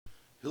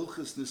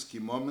Hilchas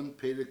Niskimomen,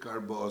 Perek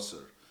Arba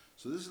Osir.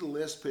 So this is the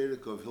last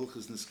Perek of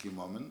Hilchas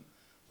Niskimomen.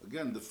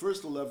 Again, the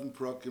first 11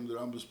 prakim, the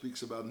Rambam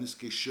speaks about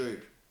Niske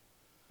Shir.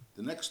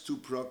 The next two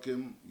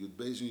prakim, Yud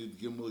Beis and Yud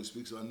Gimel, he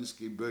speaks about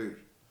Niske Beir.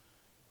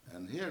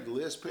 And here, the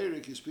last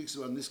Perek, he speaks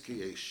about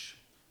Niske Esh.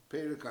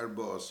 Perek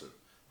Arba Osir.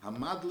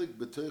 Hamadlik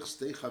betoich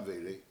stei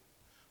chavere,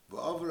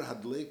 v'over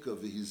hadleka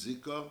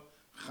v'hizika,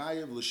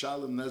 chayev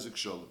l'shalem nezik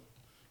shalom.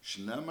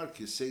 Shnemar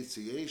kisei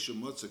tziesh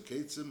u'motza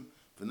ketzim,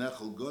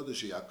 v'nechel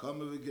godesh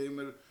yakama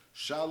v'gemer,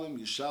 shalom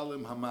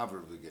yishalem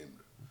hamaver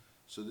v'gemer.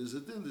 So there's a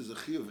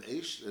chi of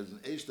Eish, there's an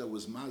Eish that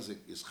was mazik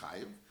is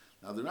chayev.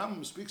 Now the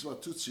Rambam speaks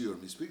about two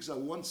tziyurim. He speaks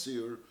about one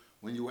tziyur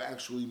when you were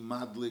actually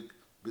madlik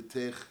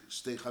b'tech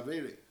stei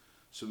chavere.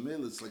 So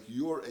mele, it's like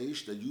your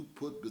Eish that you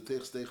put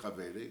b'tech stei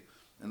chavere,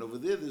 and over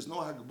there there's no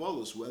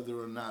hagbolus whether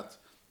or not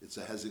it's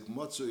a hezik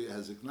motzi, a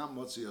hezik not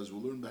motzi, as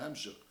we'll learn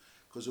b'hemshech.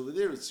 Because over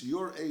there it's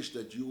your Eish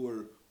that you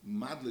were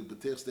madlik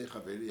b'tech stei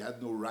chavere, you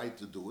had no right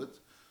to do it.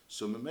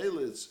 So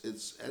memele,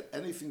 it's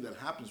anything that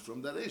happens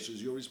from that Eish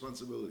is your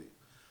responsibility.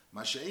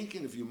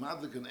 Masha'inkin, if you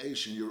madlik an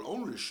Eish in your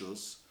own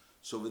rishus,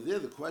 so over there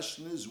the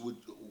question is,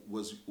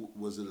 was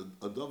it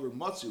a dover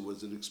motzi?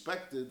 Was it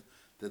expected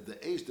that the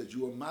Eish that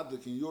you were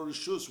madlik in your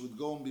rishus would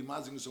go and be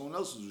madlik in someone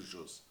else's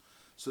rishus?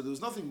 So there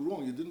was nothing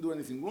wrong. You didn't do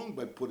anything wrong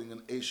by putting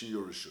an Eish in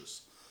your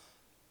rishus.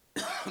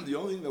 The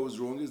only thing that was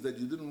wrong is that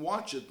you didn't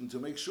watch it and to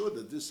make sure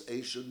that this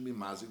Eish shouldn't be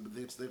mazik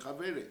b'tech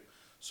chavere.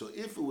 So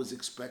if it was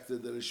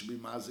expected that it should be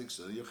mazik,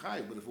 so you're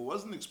chayiv. But if it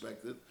wasn't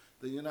expected,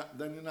 then you're not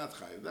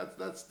chayiv.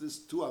 That's this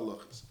two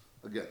halachas.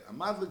 Again, a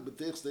madlik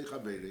b'tech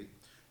chavere,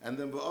 and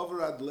then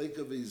v'over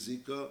adleika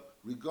ve'izika,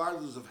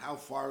 regardless of how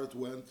far it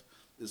went,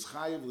 is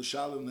chayiv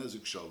l'shalom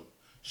nezik shalom.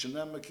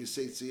 Shenema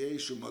kisei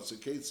tziesh u'motza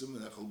ketzim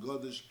v'nechel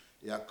godesh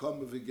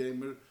yakom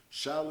v'gemer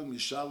shalom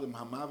yishalom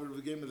hamaver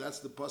v'gemer. That's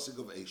the pasuk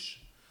of Eish.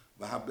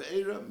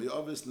 V'habeira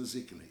mi'ovis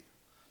nezikni.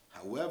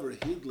 However,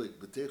 hidlik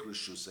b'tech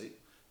rishusei,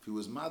 if he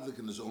was madlik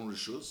in his own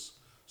rishus,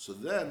 so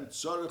then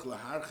tzorich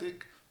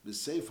laharchik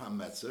b'seif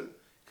hametzer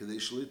kedei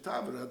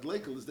shlitaver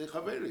hadleika l'zdei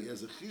chaveri. He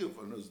has a chiyuv,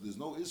 or there's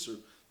no isur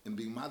in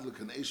being madlik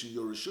an Eish in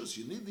your rishus.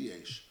 You need the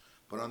Eish,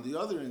 but on the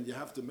other end, you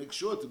have to make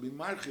sure to be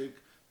marchik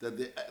that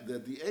the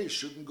Eish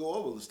shouldn't go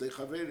over l'zdei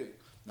chaveri.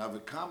 Now,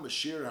 v'kam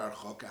b'shir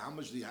harchoka, how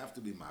much do you have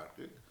to be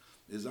marchik?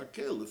 Is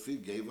akel if he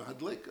gave a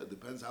hadleika.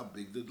 Depends how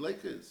big the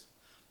hadleika is.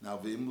 Now,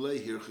 v'imle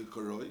hirchi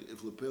koroi,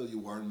 if lepel you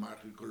weren't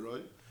marchik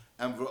koroi,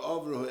 and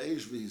v'over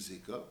ha'eish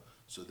v'hizika,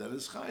 so then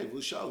it's chayiv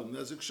l'shalom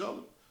nezik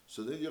shalom.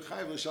 So then you're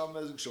chayiv l'shalom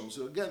nezik shalom.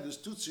 So again, there's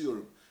two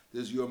tziyurim.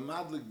 There's your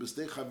madlik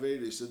b'stei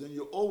chaveri, so then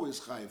you're always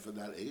chayiv for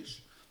that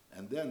eish,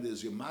 and then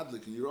there's your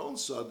madlik in your own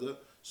sada,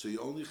 so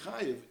you're only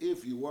chayiv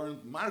if you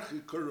weren't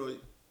marchik koroi.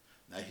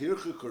 Now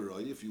hirchi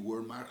koroi, if you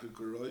were marchik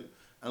koroi,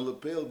 and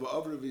lepel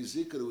v'over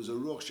v'hizika, there was a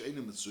ruach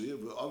she'enim mitzuya,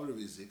 v'over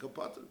v'hizika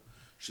pater.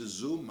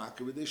 Shezum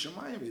makar b'dei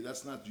shamayim.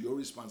 That's not your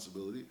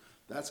responsibility.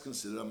 That's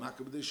considered a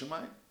makar b'dei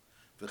shamayim.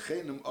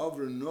 V'chenim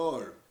over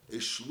nor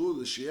ishlu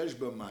l'sheyesh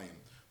b'mayim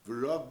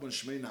v'rag ben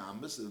shmeina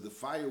amis. If the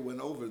fire went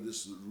over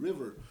this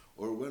river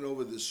or went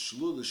over this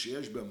shlu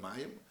l'sheyesh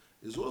b'mayim,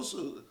 is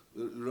also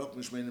rag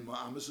ben shmeina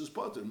amis is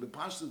potter. And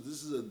b'pashta,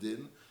 this is a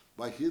din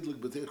by hidlik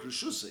b'tech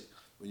rishusei.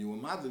 When you were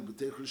madlik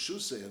b'tech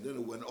rishusei and then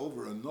it went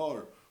over a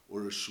nor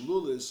or a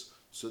shlulis,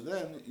 so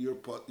then you're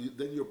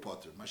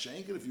potter.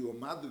 Masha'inkin, if you were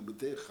madlik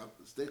b'tech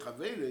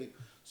chavere,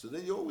 so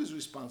then you're always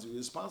responsible. You're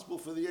responsible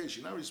for the Eish.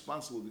 You're not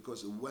responsible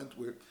because it went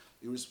where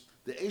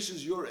the Eish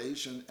is your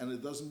Eish and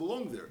it doesn't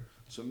belong there.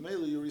 So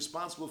mainly you're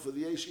responsible for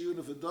the Eish even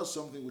if it does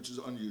something which is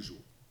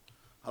unusual.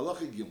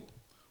 Halacha Gimel.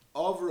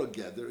 Over a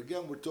gather,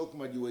 again we're talking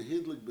about you were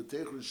hidlik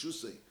b'tech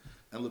rishusei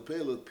and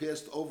lepela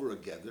passed over a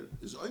gather,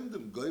 is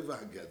oimdim goiva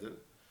hagather,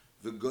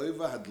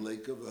 v'goiva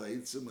hadleika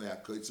v'ha'itzim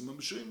v'ha'koitzim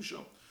ha'meshuyim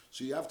shom.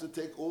 So you have to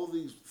take all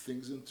these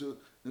things into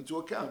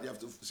account. You have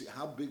to see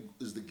how big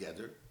is the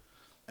gather,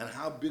 and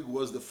how big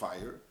was the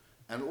fire,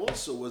 and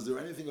also was there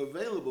anything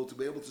available to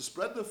be able to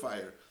spread the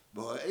fire?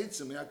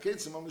 If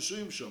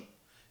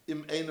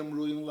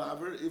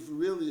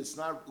really it's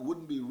not, it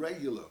wouldn't be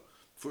regular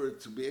for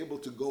it to be able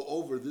to go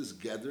over this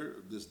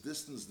gather, this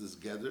distance, this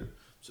gather,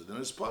 so then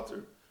it's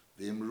potter.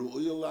 The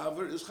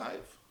imru'uyah is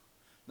chayv.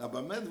 Now,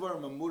 by medvar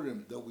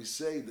mamurim that we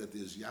say that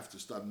is, you have to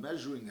start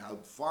measuring how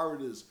far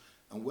it is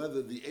and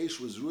whether the eish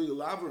was ruyah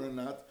laver or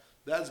not.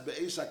 That's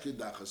be'esh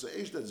hakedacha. So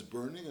eish that's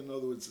burning, in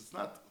other words, it's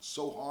not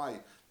so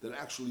high that it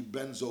actually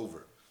bends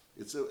over.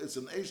 It's an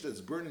eish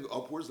that's burning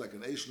upwards like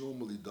an eish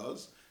normally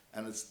does,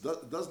 and it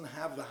doesn't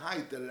have the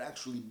height that it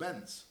actually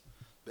bends.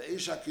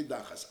 Be'esh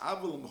hakedachas.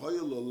 Avalim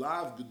hoyel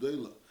olav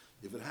gedola.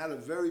 If it had a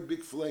very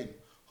big flame,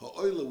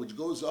 ha'oila which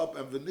goes up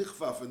and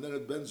v'nichfaf and then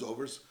it bends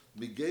over,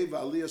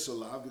 migeva aliyas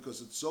olav, because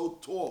it's so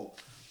tall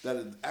that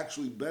it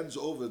actually bends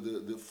over,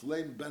 the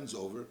flame bends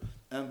over,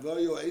 and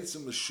v'yo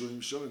eitzim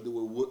meshuyim showing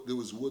there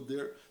was wood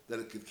there that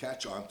it could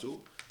catch onto,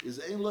 is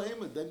ein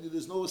la'emet, then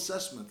there's no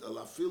assessment.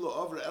 Alafilo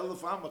over elef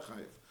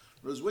amachayev.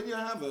 Whereas when you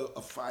have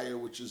a fire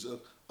which is a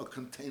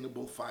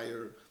containable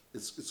fire,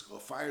 it's a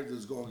fire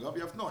that's going up,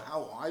 you have to know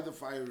how high the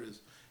fire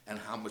is, and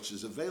how much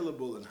is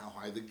available, and how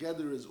high the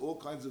gather is, all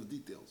kinds of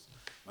details.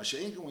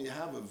 Masha'inka, when you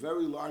have a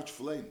very large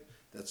flame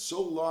that's so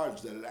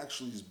large that it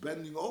actually is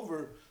bending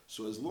over,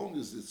 so as long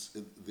as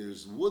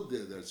there's wood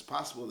there, that it's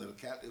possible that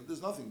if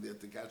there's nothing there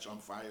to catch on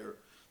fire,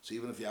 so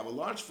even if you have a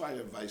large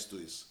fire,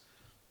 Weistuis,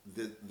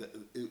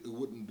 it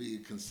wouldn't be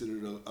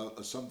considered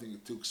a something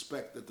to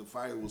expect that the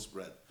fire will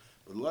spread.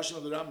 But Lashon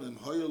of the Rambam,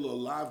 hoyo lo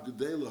lav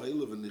gedei lo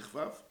hoyo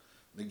v'nichvav,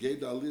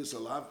 negeda aliyas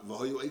alav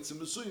v'hoyo eitzim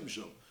mesuyim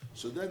shom.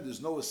 So then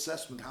there's no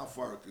assessment how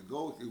far it could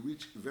go. It could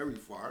reach very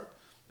far.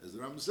 As the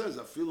Rambam says,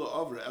 afilo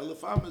over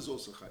elefam is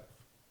also chayav.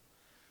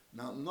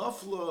 Now,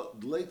 nafla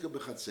dleika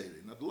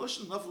b'chatzeri. Now, the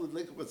Lashon nafla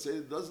dleika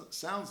b'chatzeri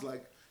sounds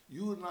like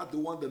you are not the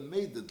one that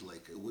made the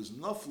dleika. It was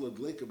nafla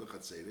dleika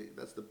b'chatzeri.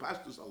 That's the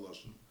pashtus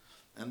haloshen.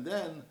 And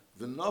then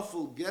the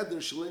nafel geder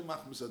shlei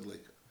machmas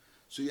adleika.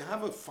 So you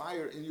have a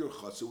fire in your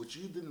chutzah which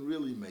you didn't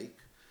really make,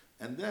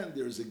 and then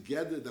there's a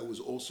geder that was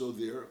also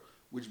there,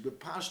 which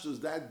bepashtus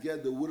that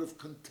geder would have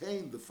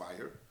contained the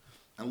fire.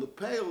 And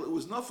lepeil, it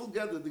was nafel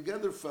geder. The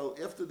geder fell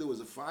after there was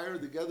a fire.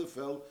 The geder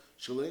fell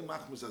shlei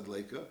machmas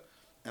adleika.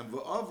 And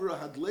v'avra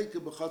hadleika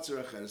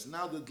b'chatzer acheres.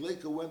 Now the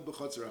dleika went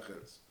b'chatzer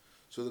acheres.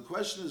 So the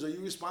question is, are you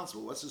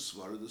responsible? What's the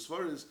svara? The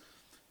svara is,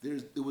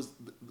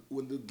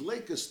 when the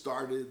dleika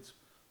started,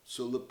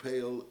 so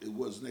lepeil, it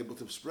wasn't able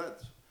to spread.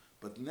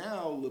 But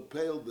now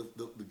lepeil,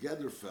 the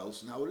gather fell,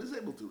 so now it is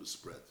able to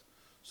spread.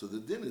 So the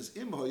din is,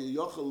 im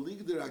yochel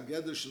ligder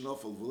hageder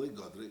shenofel v'lei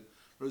gadri.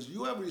 Whereas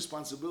you have a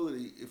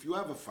responsibility, if you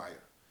have a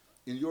fire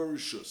in your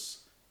rishus,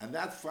 and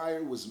that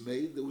fire was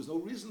made, there was no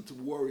reason to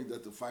worry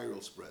that the fire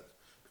will spread,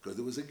 because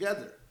there was a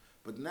gather.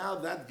 But now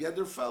that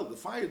gather fell. The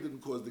fire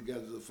didn't cause the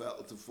gather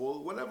to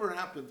fall. Whatever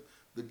happened,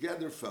 the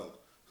gather fell.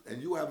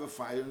 And you have a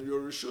fire in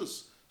your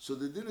rishus. So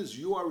the din is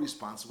you are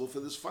responsible for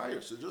this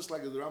fire. So just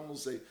like the Rambam will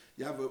say,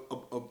 you have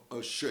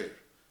a share,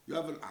 you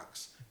have an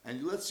ox,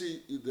 and let's say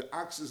the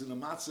ox is in a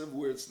matzav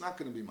where it's not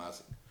going to be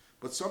mazik.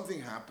 But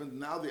something happened,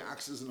 now the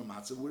ox is in a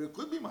matzav where it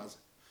could be mazik.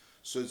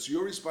 So it's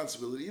your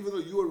responsibility, even though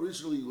you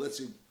originally, let's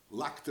say,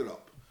 locked it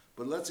up.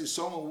 But let's say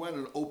someone went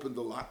and opened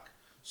the lock.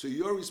 So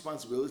your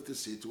responsibility to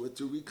see to it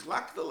to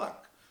reclock the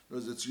lock. In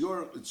other words,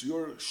 it's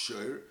your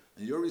share,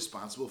 and you're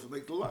responsible for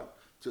making the lock,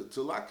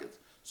 to lock it.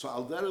 So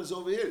Aldera is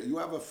over here. You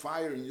have a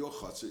fire in your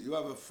chutzner. You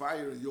have a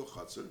fire in your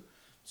chutzner.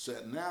 So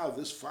now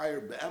this fire,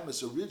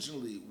 be'emes,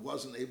 originally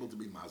wasn't able to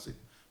be mazik,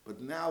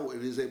 but now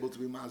it is able to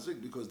be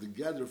mazik because the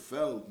gather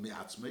fell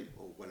miatzmei,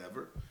 or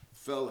whatever,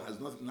 has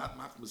nothing, not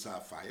machmas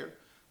fire.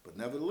 But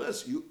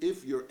nevertheless,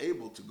 if you're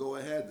able to go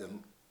ahead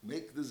and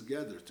make this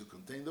gather to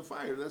contain the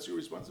fire, that's your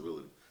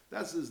responsibility.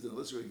 That's this din.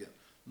 Let's read again.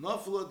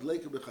 Nafla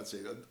dleika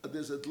b'chatzera.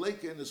 There's a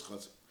dleika in his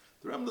chutzner.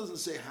 The Ram doesn't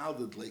say how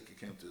the dleika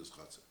came to his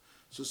chutzner.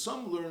 So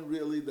some learn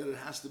really that it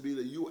has to be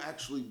that you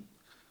actually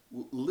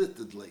lit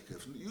the dleika.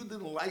 If you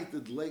didn't light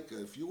the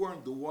dleika, if you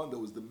weren't the one that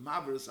was the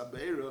maveres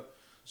abeira,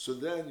 so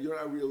then you're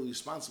not really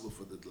responsible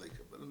for the dleika.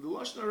 But in the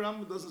Lashon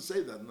Rambam doesn't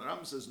say that. The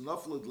Rambam says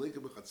nafla dleika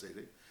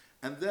b'chatzera,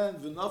 and then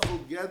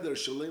v'nafel geder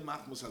shalei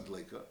machmas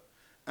hadleika,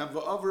 and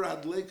v'aver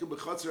hadleika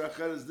b'chatzer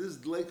acheres. This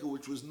dleika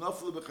which was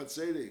nafla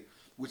b'chatzera,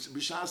 which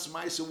b'shas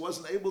ma'isa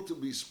wasn't able to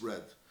be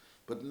spread,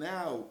 but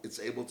now it's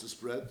able to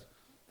spread.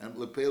 And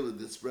lepela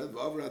did spread.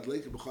 V'aver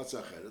hadleika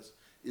b'chatzer acheres.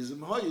 Is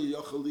imhoyi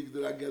yochel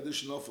ligder hageder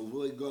shnofel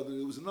v'lei gadol.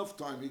 There was enough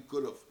time he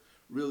could have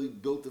really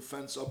built the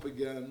fence up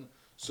again.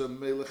 So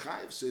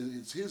Melechayv says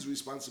it's his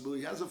responsibility.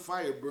 He has a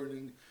fire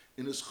burning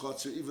in his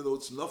chutzner, even though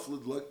it's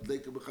nafled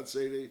leika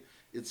b'chatzere.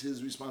 It's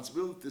his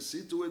responsibility to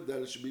see to it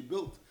that it should be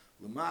built.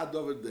 L'ma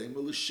dover deima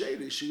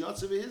l'sheiri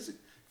sheyatzav hizik.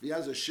 If he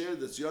has a share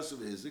that's yatzav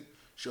hizik,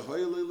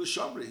 shehoyele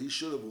l'shamri, he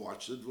should have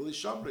watched it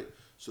v'lishamri.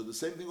 So the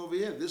same thing over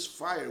here. This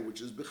fire,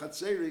 which is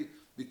b'chatzere,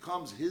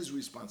 becomes his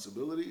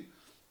responsibility,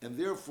 and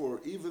therefore,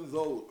 even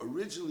though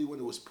originally when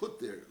it was put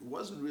there, it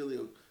wasn't really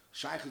a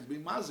shaykh to be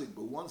mazik,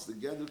 but once the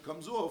gather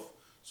comes off,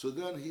 so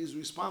then he's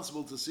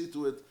responsible to see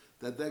to it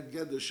that that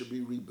gather should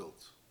be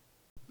rebuilt.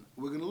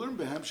 We're going to learn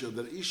behemshah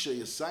that Isha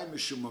yasai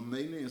mishum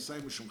ameni yasai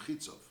mishum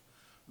chitzov.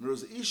 In other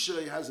words,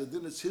 Isha has a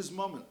din, it's his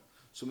moment.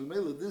 So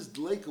Memela, this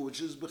dleika,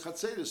 which is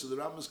bechatzera, so the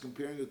Rambam is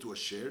comparing it to a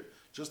share,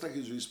 just like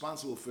he's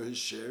responsible for his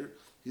share,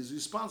 he's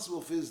responsible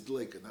for his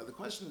dleika. Now the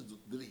question is,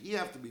 did he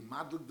have to be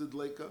madlik the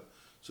dleika?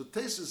 So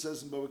Tesa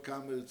says in Bava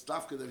Kama, it's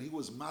dafka that he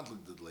was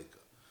madlik the dleika.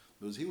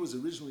 Because he was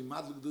originally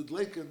madlik the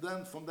dleika, and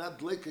then from that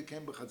dleika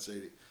came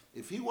bechatzeri.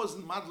 If he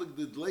wasn't madlik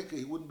the dleika,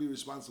 he wouldn't be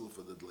responsible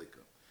for the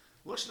dleika.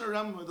 Lashon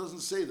Rambam doesn't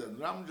say that.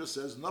 Rambam just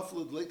says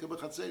naflu dleika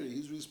bechatzeri.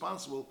 He's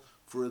responsible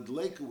for a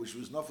dleika which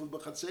was naflu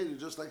bechatzeri,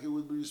 just like he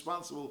would be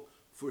responsible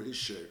for his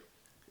share.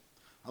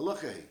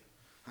 Halacha hey,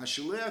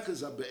 hashaleach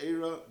is a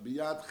be'era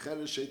biyad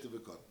cheres sheita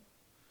v'kotten.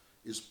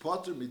 Is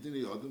potter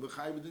midini yodin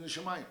v'chay midini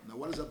shamayim. Now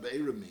what does a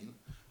be'era mean?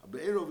 A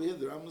be'era over here,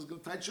 the Rambam is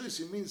going to tie choice.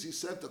 He means he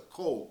sent a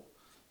coal.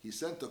 He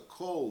sent a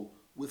coal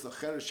with a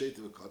cheres sheita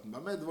v'kotten.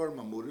 B'med dvar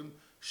mamurim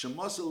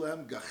shemos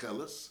alehem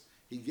gacheles.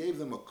 He gave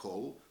them a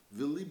coal.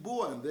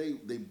 V'libua, and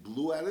they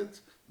blew at it.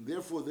 And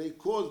therefore, they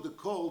caused the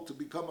coal to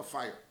become a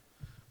fire.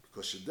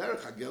 Because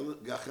shederech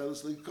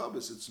gacheles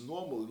leikabes, it's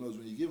normal. You know,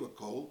 when you give a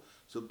coal,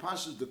 So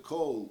Pashas, the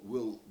coal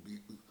will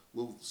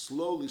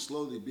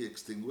slowly be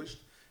extinguished.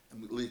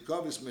 And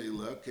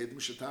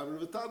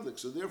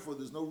so therefore,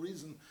 there's no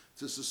reason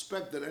to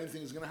suspect that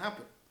anything is going to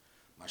happen.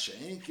 But if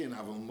you gave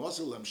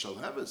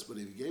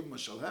him a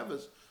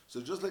shalheves, so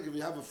just like if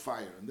you have a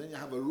fire and then you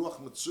have a ruach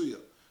mitzuya,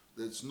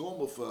 it's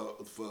normal for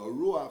a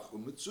ruach or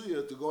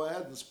mitzuya to go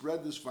ahead and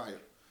spread this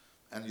fire.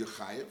 And you're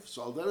chayiv,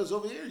 so all that is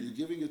over here. You're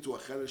giving it to a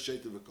cheres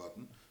shet of a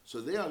cotton.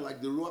 So they are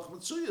like the ruach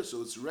mitzuya.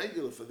 So it's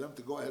regular for them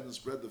to go ahead and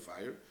spread the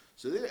fire.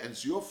 So there, and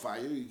it's your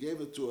fire. You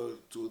gave it to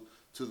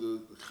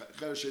the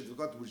cheres shet of a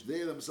cotton, which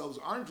they themselves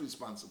aren't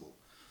responsible.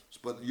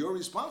 But you're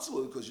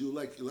responsible because you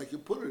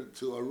put it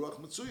to a ruach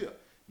mitzuya.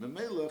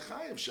 Memela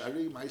chayiv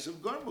shari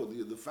ma'asav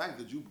garmo. The fact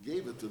that you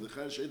gave it to the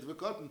cheres shet of a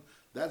cotton,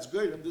 that's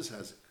good, and this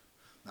has it.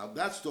 Now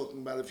that's talking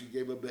about if you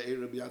gave a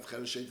be'era b'yad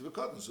cheres shet of a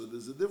cotton. So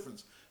there's a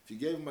difference. If you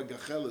gave him a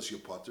gachelis, you're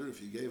potter. If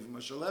you gave him a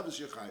shalevis,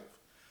 you're chayiv.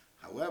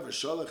 However,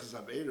 sholach is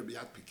a be'era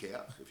b'yad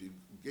pikeach. If you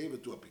gave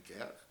it to a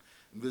pikeach,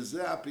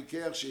 v'zeh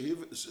pikeach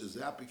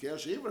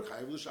shehiver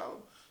chayiv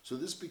l'shalom. So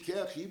this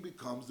pikeach, he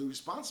becomes the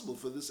responsible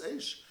for this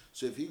eish.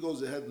 So if he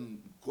goes ahead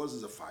and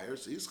causes a fire,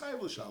 so he's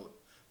chayiv l'shalom.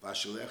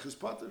 V'ashalech is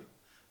potter.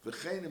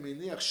 V'chein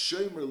eminiach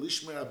shomer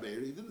lishmer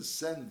abeir. He didn't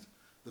send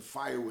the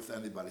fire with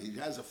anybody. He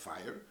has a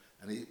fire.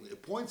 And he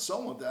appoints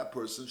someone, that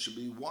person should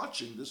be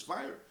watching this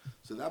fire.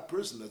 So that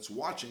person that's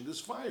watching this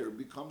fire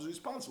becomes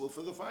responsible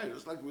for the fire.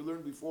 Just like we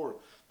learned before,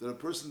 that a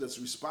person that's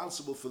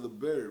responsible for the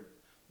bear,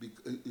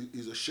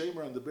 he's a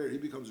shamer on the bear, he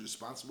becomes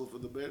responsible for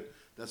the bear.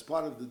 That's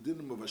part of the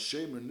dinam of a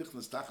shamer,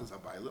 nichnas tachas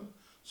habaylam.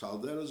 So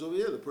al is over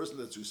here, the person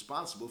that's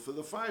responsible for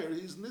the fire,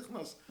 he's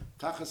nichnas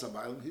tachas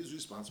habaylam, he's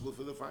responsible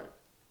for the fire.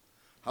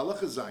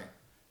 Halacha zayin,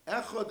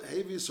 echad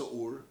hevi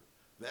sa'ur,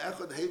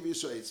 ve'echad hevi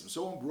sa'etzim.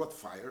 Someone brought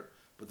fire,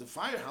 but the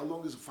fire, how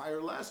long does a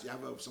fire last? You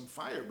have some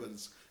fire, but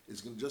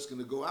it's just going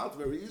to go out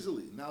very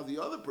easily. Now the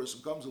other person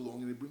comes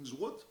along and he brings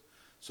wood.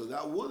 So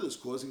that wood is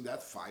causing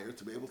that fire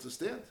to be able to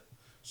stand.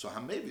 So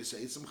Hamevi say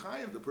it's some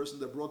chayiv. The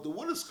person that brought the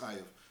wood is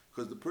chayiv.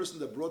 Because the person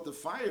that brought the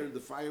fire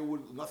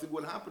nothing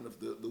would happen if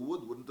the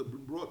wood wouldn't have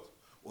been brought.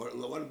 Or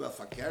what about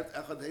fakert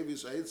echad hevi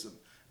sa'etzim?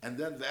 And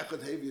then the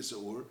echad hevi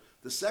sa'ur,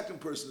 the second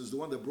person is the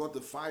one that brought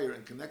the fire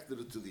and connected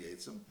it to the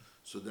eitzim.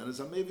 So then it's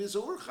Hamevi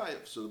sa'ur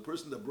chayiv. So the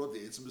person that brought the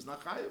eitzim is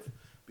not chayiv.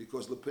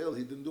 Because Lepel,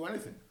 he didn't do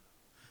anything.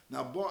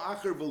 Now, Bo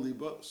Acher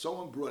Valiba,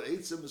 someone brought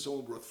eitzim and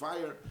someone brought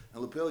fire,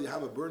 and Lepel, you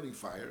have a burning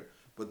fire,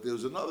 but there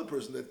was another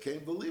person that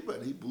came Valiba,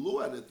 and he blew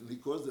at it, and he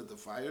caused that the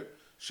fire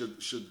should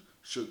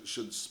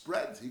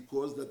spread. He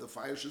caused that the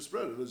fire should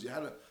spread. It was you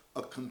had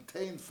a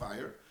contained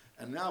fire,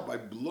 and now by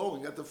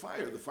blowing at the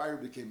fire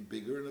became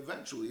bigger, and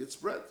eventually it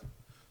spread.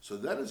 So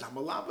that is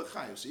Hamalah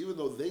B'chayim. So even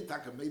though they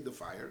taka made the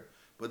fire,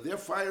 but their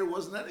fire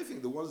wasn't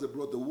anything. The ones that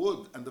brought the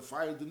wood and the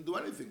fire didn't do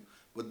anything.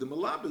 But the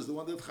malab is the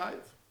one that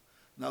chayiv.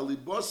 Now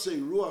libosei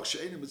ruach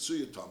she'eni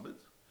mitzuya tamid.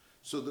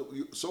 So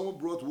someone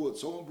brought wood,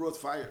 someone brought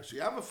fire. So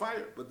you have a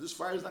fire, but this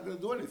fire is not going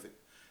to do anything.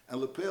 And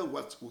lepel,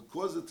 what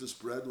caused it to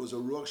spread was a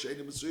ruach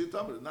she'eni mitzuya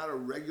tamid, not a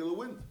regular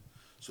wind.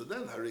 So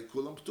then harei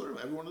kulam pturim,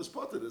 everyone is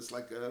spotted. It's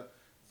like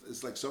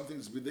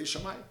something's b'dei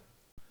shamayim.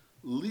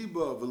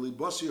 Liba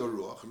v'libosei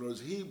ruach. In other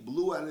words, he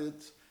blew at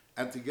it,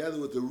 and together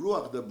with the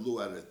ruach that blew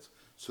at it.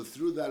 So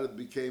through that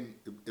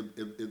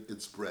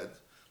it spread.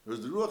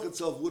 Whereas the Ruach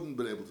itself wouldn't have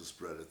been able to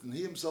spread it. And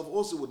he himself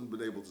also wouldn't have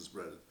been able to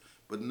spread it.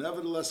 But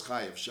nevertheless,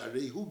 Chayev,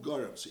 Sharehu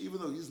Garam. So even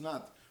though he's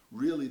not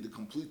really the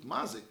complete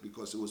Mazik,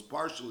 because it was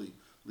partially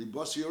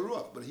Libasi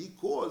Ruach, but he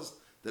caused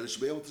that it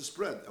should be able to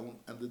spread.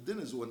 And the din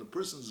is when the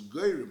person's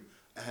Gairim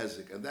a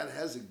Hezek, and that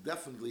Hezek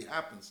definitely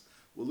happens.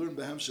 We'll learn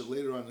Behemshech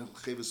later on in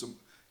Hilchas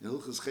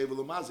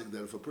Chevel Mazik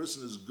that if a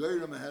person is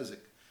Gairim a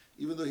Hezek,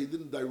 even though he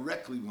didn't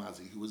directly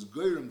Mazik, he was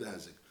Gairim the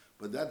Hezek.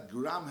 But that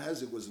gram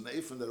hezek was an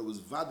eifan that it was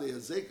vadei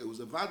hezek, it was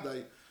a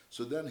vadei,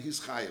 so then he's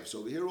chayiv.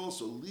 So over here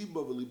also, liba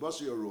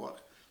v'libasi ruach,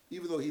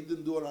 even though he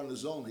didn't do it on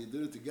his own, he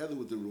did it together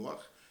with the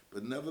ruach,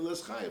 but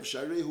nevertheless chayiv,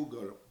 sharehu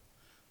garam.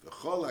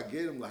 V'chol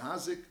hagerim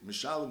lahazik,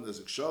 mishalim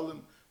nezik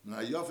shalim,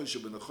 n'hayofen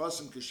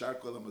shebenechosim kishar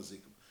kol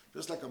hamazikim.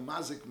 Just like a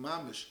mazik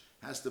mamish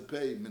has to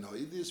pay min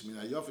ha'idis, min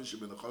hayofen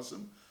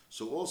shebenechosim,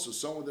 so also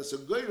someone that's a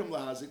gerim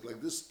lahazik, like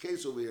this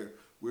case over here,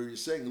 where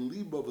he's saying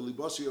liba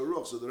v'libasi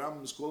aruch, so the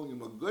Rambam is calling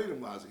him a goyim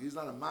mazik. He's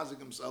not a mazik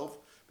himself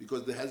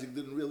because the hezek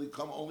didn't really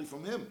come only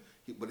from him,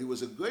 but he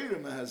was a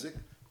goyim hezek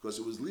because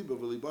it was liba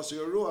v'libasi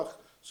aruch.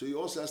 So he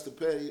also has to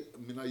pay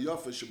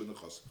minayofa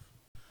shebenachos.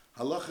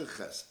 Halacha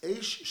ches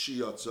eish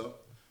shiyotza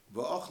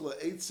va'achla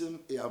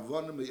eitzim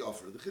e'avonim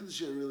me'yofer. The chiddush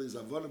here really is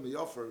avonim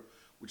me'yofer,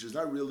 which is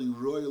not really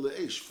royal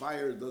eish.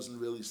 Fire doesn't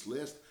really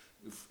last.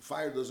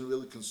 Fire doesn't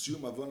really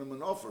consume avonim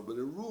and offer, but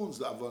it ruins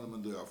the avonim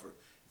and the offer.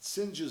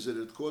 Singes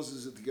it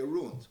causes it to get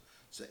ruined.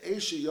 So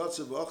Eishi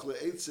Yotzev Ochle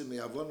Eitzim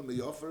Me'avonim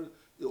Me'yofer,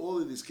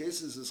 all of these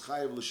cases is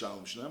Chayev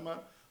L'Shalom Shnema,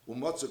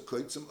 U'motza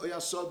Koitzim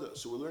Oyasoda.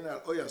 So we learn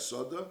that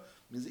Oyasoda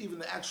means even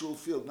the actual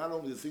field, not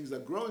only the things that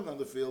are growing on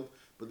the field,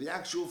 but the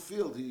actual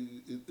field,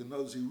 he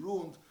knows he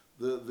ruined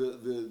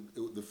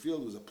the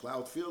field. Was a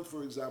plowed field,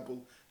 for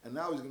example, and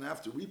now he's going to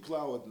have to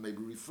replow it, maybe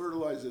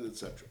refertilize it,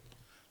 etc.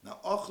 Now,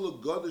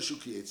 ochlo godish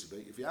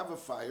ukiyetzibe. If you have a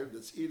fire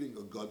that's eating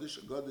a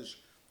godish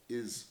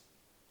is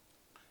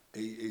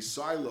a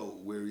silo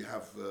where you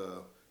have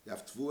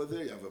tfuah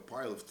there, you have a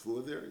pile of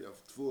tfuah there, you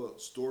have tfuah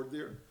stored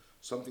there,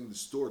 something to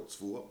store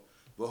tfuah.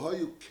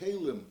 V'hayu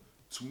kelim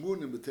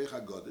tmunim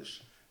b'teich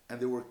godish, and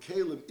there were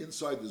kelim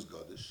inside this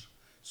godish.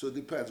 So it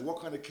depends what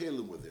kind of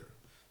kelim were there.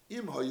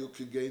 Im hayu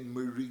kegein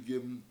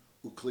merigim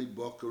ukli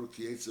bakar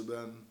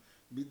ukiyetziben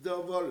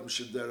midavarim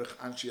shederech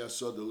anshi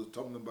asod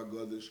l'tomnim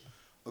b'godish.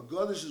 A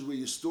godish is where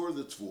you store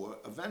the tfuah.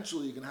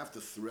 Eventually, you're going to have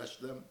to thresh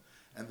them,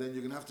 and then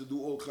you're going to have to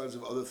do all kinds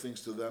of other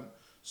things to them.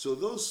 So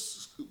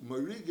those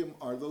marigim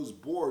are those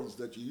boards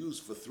that you use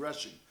for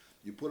threshing.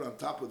 You put on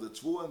top of the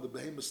tfuah, and the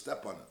behemoth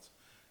step on it.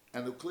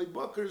 And the clay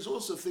bakar is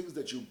also things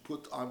that you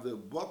put on the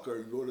bakar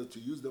in order to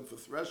use them for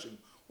threshing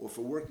or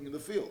for working in the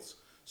fields.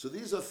 So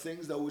these are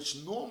things that which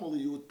normally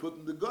you would put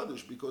in the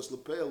godish, because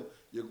lepel,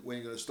 when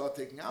you're going to start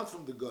taking out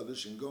from the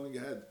godish and going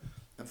ahead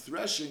and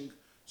threshing,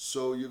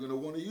 so you're going to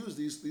want to use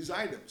these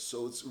items.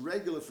 So it's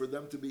regular for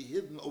them to be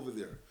hidden over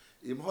there.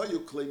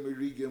 Imhayu clay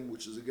merigim,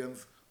 which is again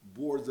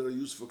boards that are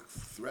used for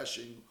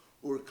threshing,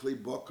 or clay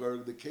bakar,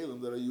 the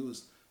kalim that are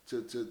used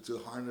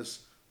to harness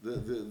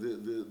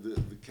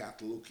the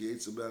cattle.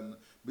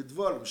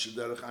 Bidvarim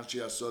shederech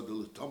anshi asod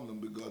l'tomnim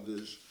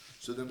begodish.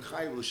 So then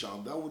chayiv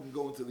l'sham, that wouldn't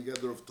go into the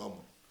gather of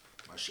tomim.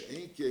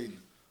 Masha'enkein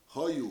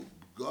hayu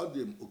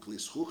begodim ukli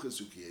schuches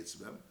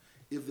ukiyetziben.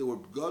 If there were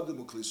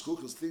begodim ukli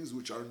schuches, things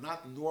which are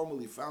not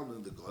normally found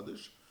in the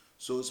godish,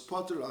 so it's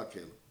potter al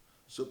kelim.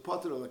 So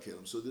potter al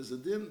kelim. So there's a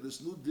din,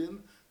 this new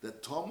din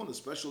that tomon, a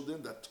special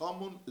din that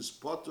tomon is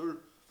potter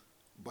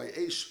by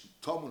eish.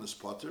 Tomon is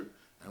potter,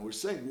 and we're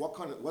saying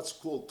what's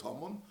called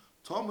tomon.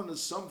 Tomon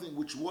is something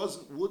which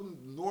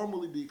wouldn't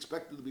normally be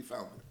expected to be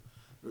found there.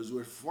 Whereas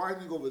we're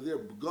finding over there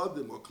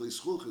begodim or kli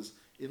schuches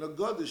in a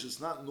godish, it's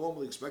not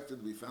normally expected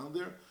to be found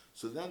there.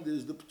 So then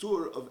there's the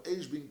ptur of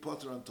eish being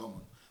potter on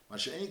tomon.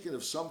 Masha'enkin,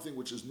 if something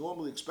which is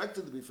normally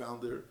expected to be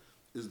found there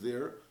is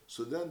there,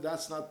 so then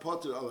that's not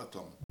potter ala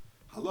tomon.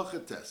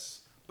 Halacha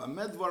tes.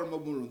 Bamedvar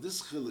mabunun,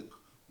 this chilik,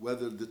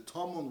 whether the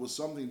tomon was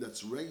something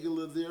that's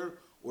regular there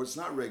or it's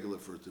not regular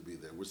for it to be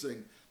there. We're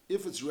saying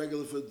if it's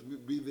regular for it to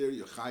be there,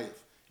 you're chayiv.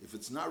 If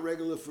it's not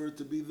regular for it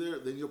to be there,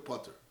 then you're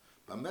potter.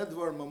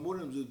 Bamedvar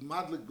mamurim is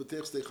madlik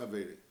b'teich stei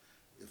chaveri.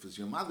 If it's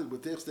your madlik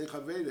b'teich stei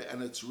chaveri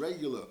and it's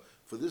regular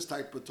for this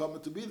type of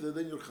tomon to be there,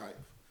 then you're chayiv.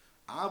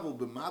 Avol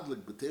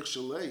b'madlik b'teich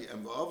shalei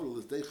and v'avol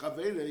l'tei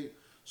chaveri.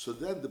 So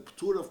then the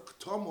ptur of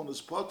tomon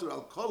is potter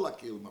al kol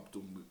hakelim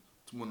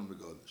tmunim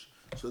begodish.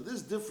 So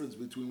this difference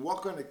between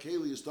what kind of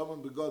keli is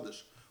tomon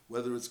begodish,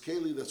 whether it's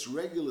keli that's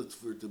regular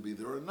for it to be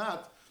there or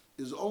not,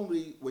 is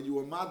only when you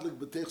are madlik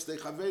b'teich stei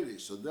chaveri.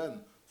 So then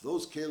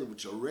those keli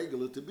which are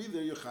regular to be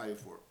there, you're chayiv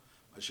for.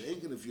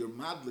 Masha'enkin, if you're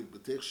madlik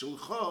b'teich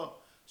shilcha,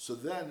 so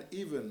then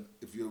even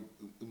if you're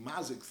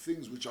mazik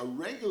things which are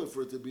regular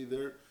for it to be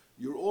there,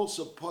 you're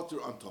also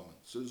potter on tomon.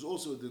 So there's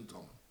also a din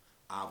tomon.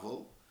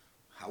 Aval.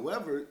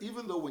 However,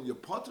 even though when you're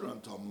potter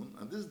on tomon,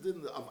 and this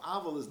din of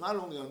aval is not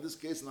only on this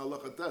case in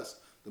halacha tes,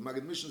 the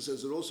Maggid Mishnah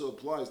says it also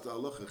applies to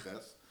halacha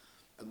ches,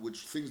 which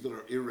things that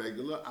are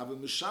irregular. Aval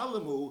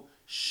mishalemu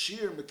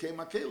shir mekei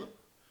makelim.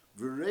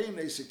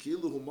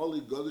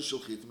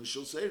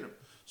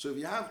 So if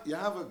you have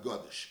a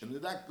godish, and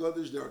in that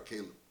godish there are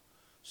kelim.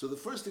 So the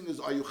first thing is,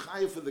 are you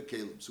chayiv for the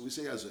kelim? So we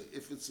say as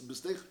if it's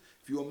b'steich,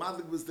 if you are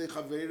madlik b'steich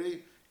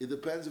haveri, it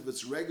depends if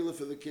it's regular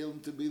for the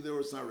kelim to be there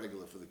or it's not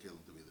regular for the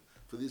kelim to be there.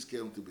 For these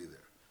kelim to be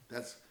there,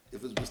 that's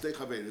if it's b'steich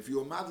haveri. If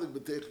you are madlik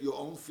b'steich your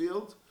own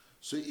field,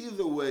 so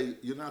either way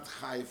you're not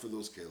chayiv for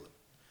those kelim.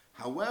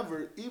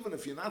 However, even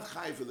if you're not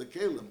chayiv for the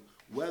kelim,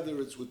 whether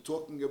it's we're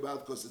talking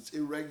about because it's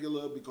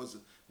irregular, because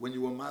when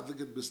you were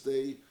madlik at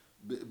b'stei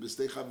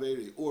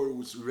chaveri, or it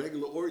was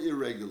regular or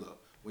irregular,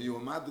 when you were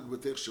madlik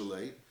b'teich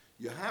shalei,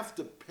 you have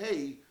to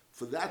pay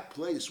for that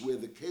place where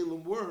the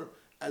kelim were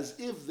as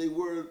if they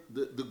were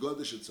the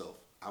godish itself.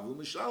 Avul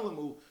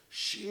mishalamu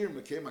shir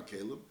mekei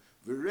makelim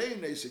v'rei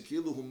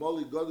nesekilu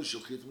humoli godish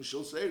shulchit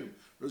mishal seirim.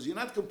 Because you're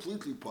not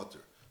completely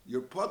potter.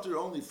 You're potter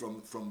only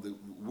from the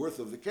worth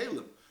of the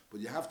kelim. But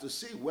you have to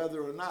see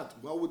whether or not,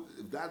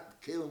 if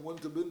that kelim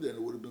wouldn't have been there,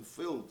 it would have been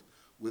filled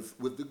with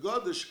the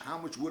godish, how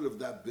much would have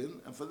that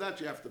been? And for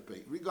that you have to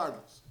pay,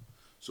 regardless.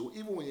 So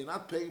even when you're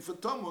not paying for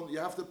tomon, you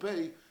have to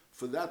pay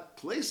for that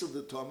place of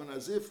the tomon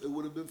as if it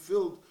would have been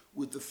filled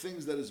with the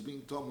things that is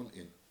being tomon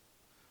in.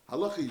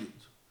 Halacha yud.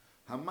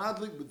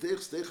 Hamadlik b'teich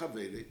stei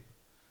chaveri,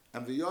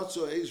 and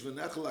v'yotzo eish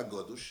v'nechel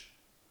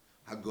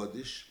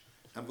hagodish,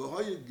 and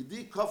v'hoye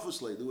gdi kofus.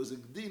 There was a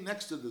gdi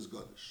next to this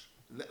godish.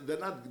 They're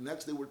not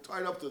next, they were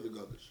tied up to the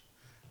godish.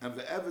 And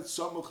the evet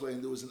samuchle,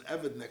 and there was an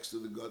evet next to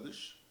the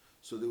godish.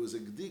 So there was a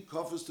gdi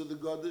kofus to the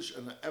godish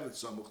and an evet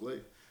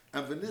samuchle.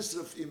 And the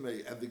nisraf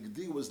imei, and the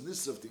gdi was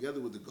nisraf together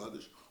with the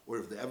godish, or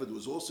if the evet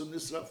was also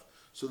nisraf.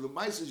 So the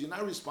mice says you're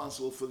not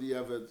responsible for the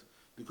evet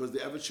because the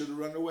evet should have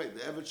run away.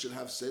 The evet should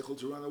have seichel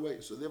to run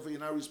away. So therefore you're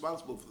not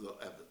responsible for the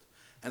evet.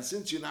 And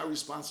since you're not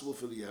responsible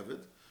for the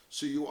evet,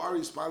 so you are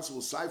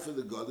responsible side for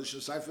the godish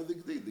and side for the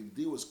gdi. The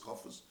gdi was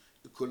kofus.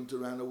 couldn't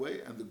have ran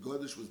away, and the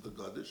Godish was the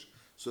Godish.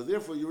 So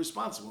therefore, you're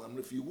responsible. And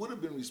if you would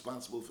have been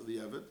responsible for the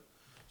Eved,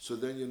 so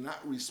then you're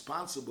not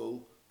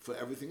responsible for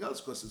everything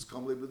else because it's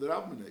Kamle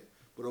B'derabminei.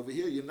 But over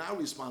here, you're now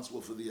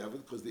responsible for the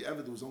Eved because the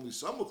Eved was only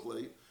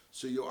Samuchle,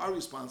 so you are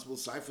responsible,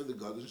 Sai for the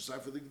Godish, Sai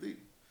for the Gdi.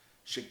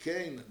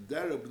 Shekein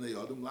Dereb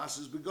Bnei Adam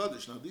Lasses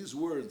Begodish. Now these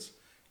words,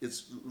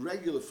 it's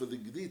regular for the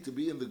Gdi to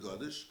be in the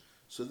Godish,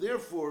 so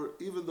therefore,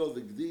 even though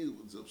the Gdi,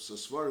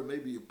 Sasvara,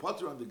 maybe you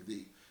potter on the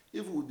Gdi,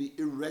 if it would be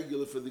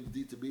irregular for the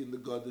Gdi to be in the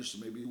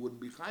Godish, maybe you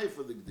wouldn't be Chai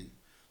for the Gdi.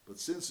 But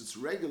since it's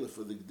regular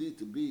for the Gdi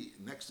to be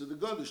next to the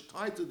Godish,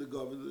 tied to the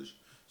Godish,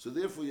 so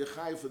therefore you're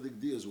Chai for the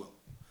Gdi as well.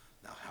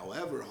 Now,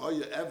 however,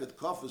 Hoya Evet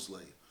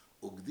Kofeslei,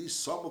 Ugdi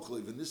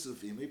Samukle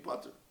Venisrafim a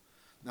potter.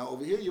 Now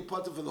over here you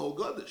potter for the whole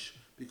Godish,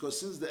 because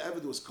since the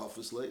Eved was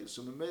Kofeslei,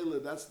 so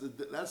Memela, that's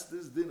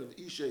this din of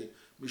Ishay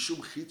Mishum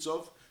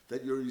Chitzov,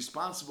 that you're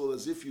responsible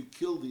as if you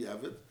killed the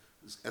Eved,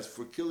 as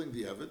for killing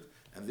the Eved,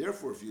 and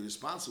therefore if you're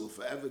responsible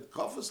for Eved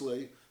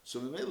Kofeslei, so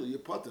Memela you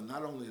potter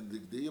not only in the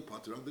Gdi, you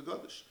potter on the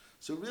Godish.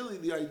 So really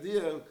the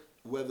idea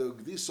whether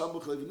Gdi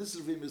Samukle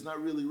Venisrafim is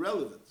not really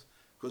relevant.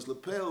 Because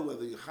lepel,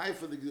 whether you're chai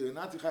for the gdi or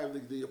not chai for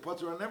the gdi, you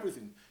potter on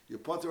everything. You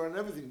potter on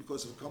everything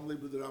because of kamle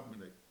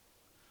b'derabminei.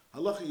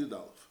 Halacha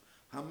Yudalef.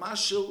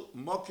 Hamashil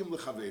mokim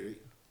lechaveri,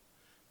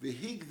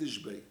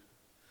 v'higdish bei.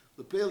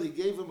 Lepel, he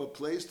gave him a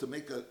place to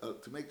make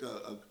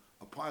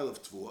a pile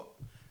of tvua,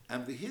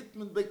 and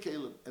v'hitman bei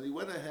kelim, and he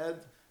went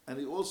ahead and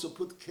he also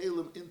put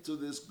kelim into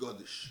this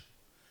godish.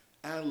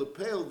 And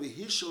lepel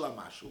v'hishel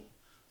hamashil,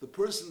 the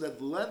person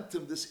that lent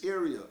him this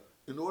area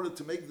in order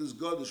to make this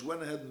godish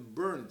went ahead and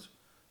burned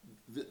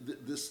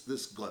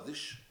this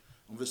Godish,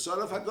 and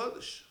V'sarav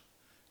HaGodish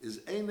is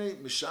Einei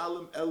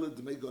Mishalem Ele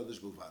Dmei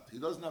Godish Bilvad. He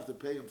doesn't have to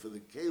pay him for the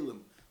Kalim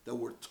that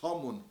were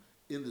Tomun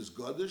in this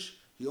Godish,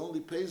 he only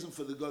pays him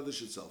for the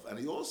Godish itself. And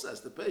he also has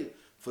to pay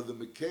for the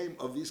Mekaim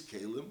of these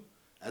Kalim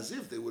as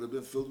if they would have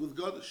been filled with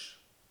Godish.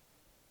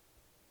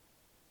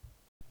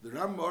 The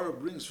Ramah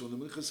brings from the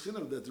Minchas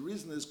Chinuch that the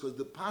reason is because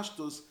the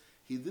Pashtos,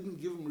 he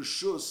didn't give him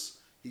Rishus,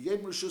 he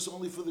gave him Rishus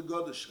only for the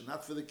Godish and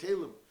not for the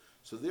Kalim.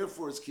 So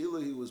therefore, it's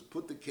kila. He was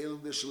put the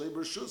kelim there shalei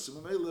b'rshus.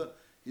 And Mamela,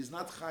 he's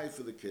not chai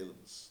for the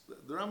kelims.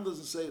 The Rambam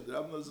doesn't say it. The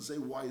Rambam doesn't say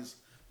why.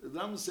 The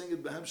Rambam is saying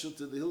it behemshel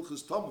to the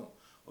hilchos tomim.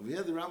 Over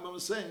here, the Rambam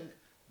is saying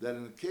that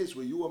in a case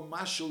where you are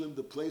mashal in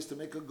the place to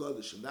make a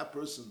godish, and that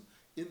person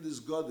in this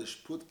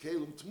godish put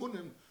kelim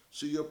tmunim,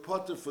 so you're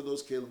potter for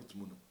those kelim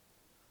tmunim.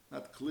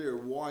 Not clear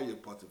why you're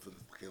potter for the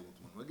kelim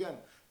tmunim. Again,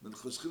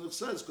 Minchas Chinuch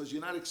says because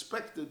you're not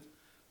expected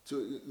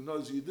to.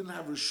 You didn't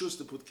have rishus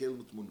to put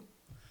kelim tmunim.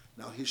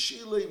 Now,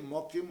 Hishile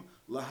Mokim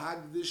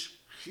Lahagdish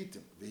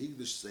Chitim,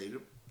 Vehigdish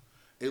Seirim,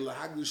 a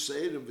Lahagdish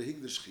Seirim,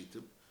 Vehigdish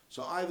Chitim.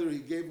 So either he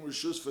gave him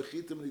Rishus for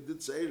Chitim and he did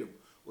Seirim,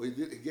 or he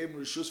gave him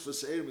Rishus for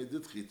Seirim and he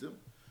did Chitim.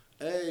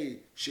 A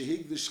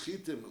Shehigdish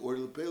Chitim, or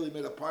Lepeli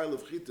made a pile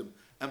of Chitim,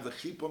 and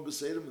Vechipam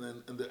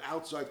Beseirim, and the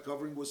outside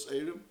covering was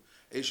Seirim.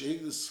 A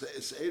Shehigdish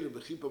Seirim,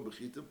 Vechipam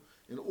Bechitim.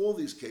 In all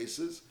these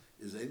cases,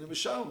 is Eine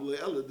Mishalem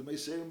Le'ele, the Mei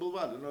Seirim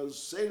Bilvad. In other words,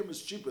 Seirim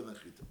is cheaper than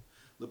Chitim.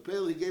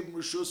 Lepel, he gave him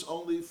Rishus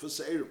only for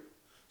Seirim.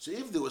 So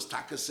if there was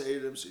Taka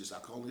Seirim, so he's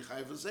only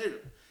Chayiv for Seirim.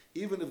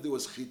 Even if there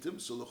was Chitim,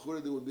 so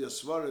L'chura there would be a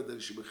Svara that he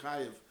should be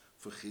Chayiv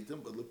for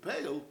Chitim, but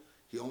Lepel,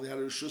 he only had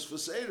a Rishus for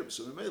Seirim,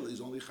 so Lemel,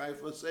 he's only Chayiv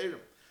for Seirim.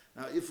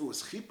 Now if it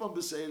was Chipam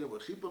B'Seirim or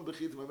Chipam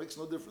B'Chitim, it makes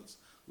no difference.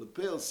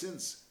 Lepel,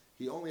 since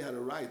he only had a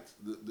right,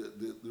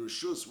 the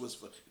Rishus was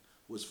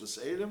for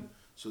Seirim,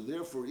 so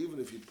therefore even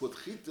if he put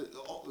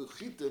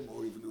Chitim,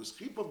 or even it was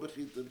Chipam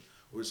B'Chitim,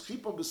 or is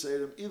Chipam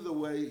B'Seirim, either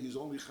way, he's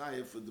only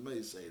Chayiv for Dmei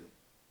Seirim.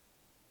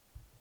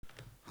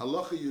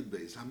 Halacha Yud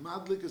Beis.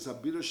 Hamadlik is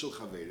Habira Shel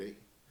Chaverei.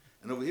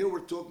 And over here we're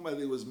talking about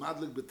he was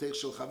Madlik B'Teich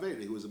Shel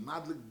Chaverei. He was a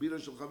Madlik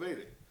Bira Shel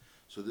Chaverei.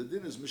 So the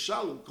din is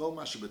Mishalim Kol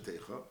Masha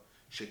B'Teicha,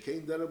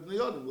 Shekein Derab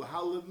Neyodim,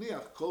 L'Hal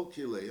L'Niach, Kol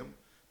Kileim,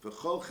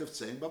 V'Chol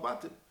Chefzeim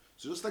Babatim.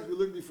 So just like we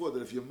learned before,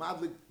 that if you're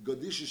Madlik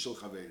Godisha Shel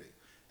Chaverei,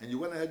 and you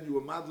went ahead and you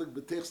were Madlik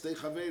B'Teich Stei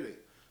Chaverei,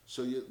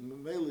 so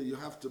you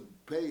have to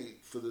pay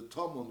for the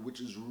Tomun,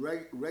 which is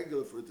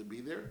regular for it to be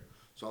there.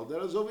 So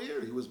Aldera is over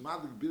here. He was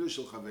Madlik Bira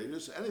Shel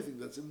Chaverei, so anything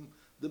that's in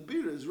the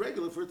Bira is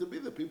regular for it to be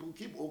there. People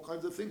keep all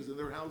kinds of things in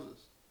their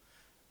houses.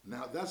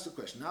 Now that's the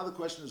question. Now the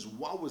question is,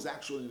 what was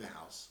actually in the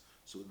house?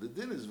 So the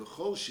din is,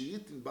 V'chol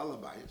Sheyitin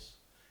Balabayis.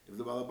 If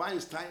the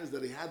Balabayis time is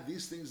that he had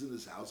these things in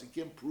his house, he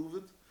can't prove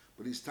it,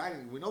 but he's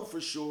tying. We know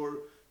for sure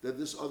that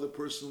this other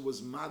person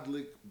was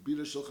Madlik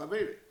Bira Shel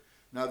Chaverei.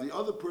 Now the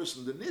other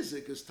person, the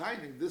Nizik, is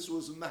timing, this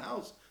was in the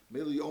house.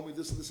 Maybe you owe me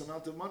this and this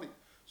amount of money.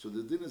 So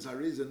the din is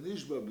Harei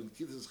Nishba ben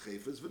Kittas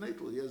Chayfetz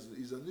v'Neitel.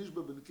 He's a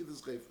Nishba ben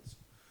Kittas Chayfetz.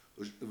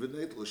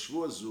 V'Neitel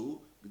Shvua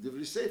Zu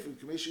b'Divri Seifim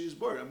K'mei she'is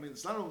bar. I mean,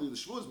 it's not only the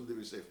Shvua is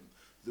b'Divri Seifim.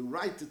 The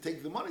right to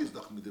take the money is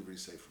doch b'Divri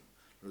Seifim.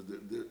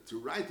 The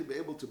right to be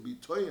able to be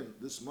toyen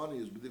this money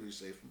is b'Divri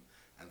Seifim.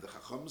 And the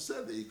Chacham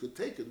said that he could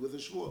take it with a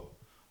Shvua.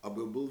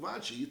 Aber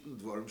Bulvad she'yitin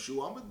dvarim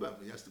shu amid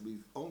b'hem. He has to be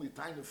only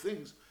tying of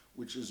things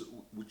which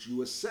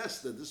you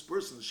assess that this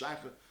person is shaykh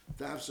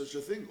to have such a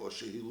thing, or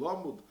shehi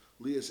lamud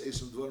lias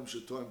esim dvarim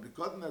shetoim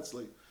because that's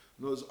like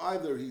knows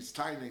either he's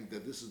tining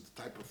that this is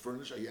the type of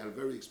furniture, he had a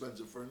very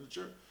expensive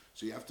furniture,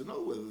 so you have to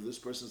know whether this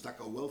person's like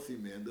a wealthy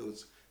man, though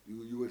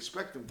you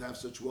expect him to have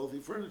such wealthy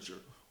furniture,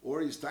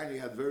 or he's tining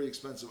had very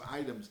expensive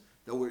items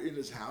that were in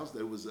his house,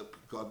 that was a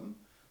pekudin.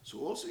 So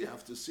also you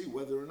have to see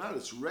whether or not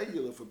it's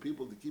regular for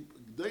people to keep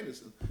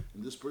gdeinis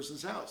in this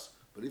person's house.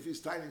 But if he's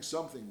tining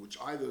something which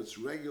either it's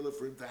regular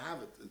for him to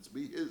have it, it's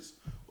be his,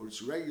 or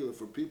it's regular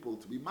for people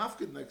to be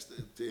mafkid next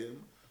to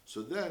him,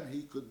 so then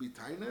he could be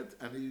tained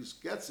and he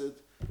gets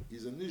it,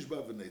 he's a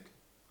nishba v'netel.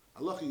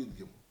 Allah Yid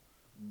Gimel.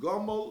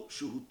 Gomel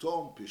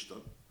shuhutom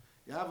pishton.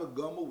 You have a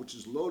gomel which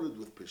is loaded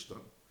with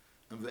pishton,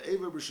 and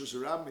ve'eva b'shus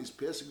harabim is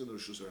passing in the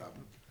shus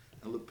harabim,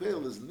 and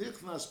lepeil is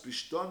nichnas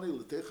pishtoni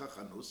l'techa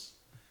chanus.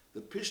 The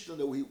pishton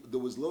that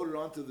was loaded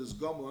onto this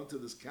gomel, onto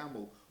this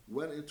camel,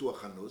 went into a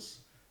chanus,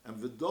 and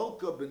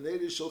v'dolka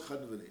b'nei shel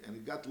chanveni, and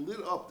it got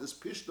lit up, this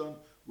pishton,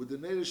 with the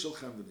neder shel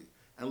chanveni.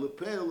 And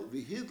lepeil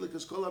v'hidlik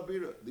is kol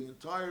abira. The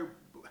entire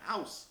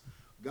house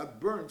got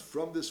burnt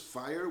from this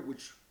fire,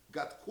 which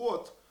got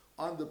caught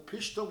on the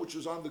pishton, which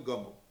was on the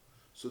gomel.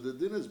 So the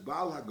din is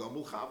Baal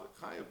HaGomel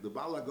Chayev. The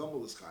Baal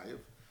HaGomel is Chayev.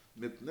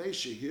 Mipnei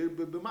Shehir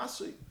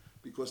B'Masei.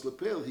 Because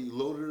Lepel, he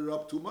loaded it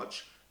up too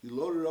much. He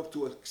loaded it up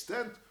to an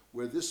extent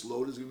where this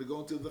load is going to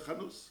go into the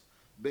Chanus.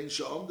 Ben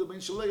Sha'omda, Ben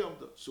Shalei.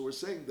 So we're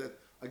saying that,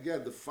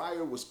 again, the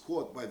fire was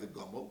caught by the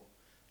Gomel,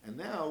 and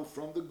now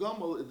from the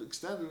Gomel, it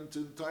extended into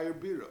the entire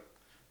Bira.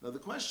 Now the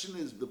question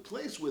is, the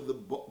place where the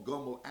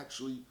Gomel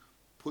actually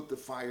put the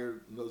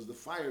fire, knows the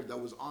fire that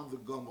was on the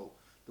Gomel,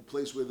 the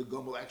place where the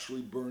Gomel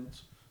actually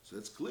burnt. So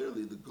it's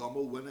clearly the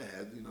Gomel went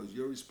ahead,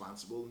 you're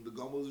responsible, and the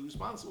Gomel is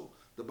responsible.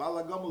 The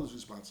Baal HaGomel is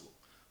responsible.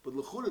 But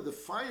l'chura, the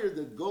fire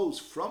that goes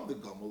from the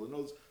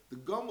Gomel, the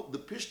Gomel, the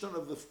pishton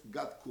of the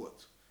got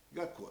caught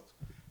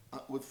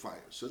with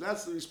fire. So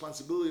that's the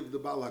responsibility of the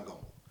Baal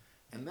HaGomel.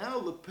 And now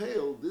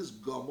Lepel, this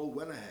Gomel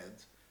went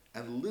ahead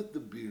and lit the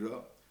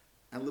Bira,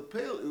 and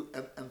Lepel,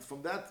 and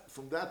from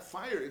that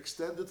fire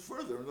extended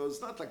further.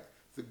 It's not like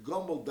the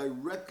Gomel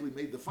directly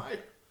made the fire.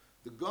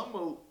 The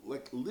Gomel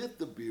lit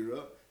the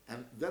Bira,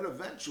 and then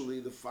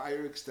eventually the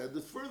fire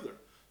extended further.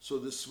 So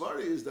the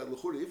svara is that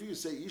l'chura, if you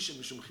say Ishim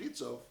Mishum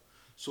Chitzov,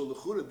 so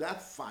l'chura,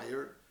 that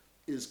fire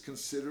is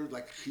considered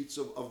like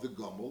Chitzov of the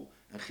Gomel,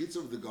 and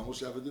Chitzov of the Gomel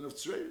should have a din of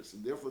Tzreiris.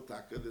 And therefore,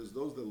 Taka, there's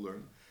those that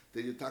learn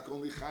that you taka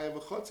only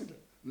Chayav Achotzin,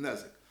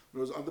 Nezek.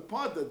 Whereas on the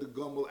part that the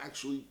Gomel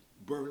actually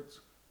burnt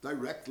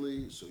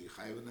directly, so you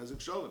Chayav a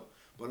Nezek Shalom.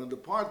 But on the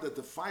part that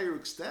the fire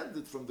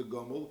extended from the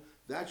Gomel,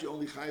 that you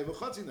only Chayav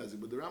Achotzin Nezek.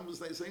 But the Rambam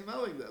is saying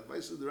not like that.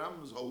 Vice, the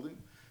Rambam is holding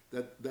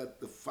that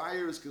the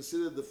fire is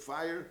considered the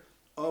fire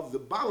of the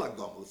Baal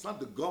HaGomel. It's not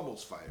the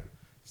Gomel's fire.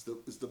 It's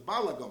the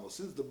Baal HaGomel.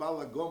 Since the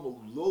Baal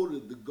HaGomel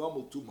loaded the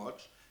Gomel too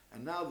much,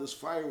 and now this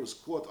fire was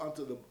caught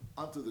onto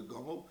the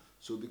Gomel,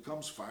 so it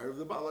becomes fire of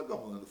the Baal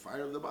HaGomel. And the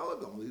fire of the Baal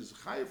HaGomel, he's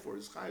chayiv for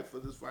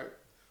this fire.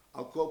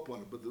 I'll call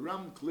upon it. But the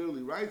Ram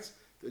clearly writes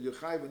that you're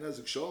chayiv and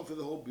ezek shalom for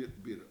the whole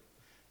bira.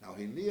 Now,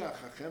 hiniach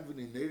hachem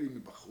v'nineri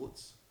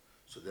mibachutz,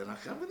 so then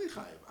hachem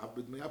v'nichayiv, av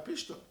b'dmei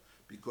ha'pishton,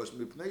 because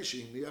mipnei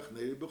shehiniach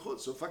neri b'chutz,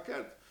 so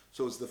fakert.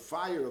 So it's the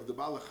fire of the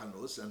Baal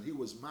HaChanus, and he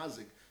was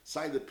mazik,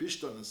 side the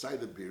pishton and side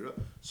the bira,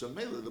 so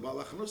mele, the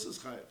Baal HaChanus is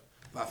chayiv.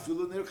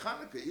 Va'afilu ner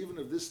Chanukah, even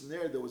if this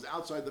ner that was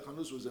outside the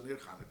Chanus was a ner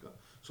Chanukah,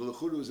 so the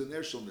churu was a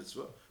ner shel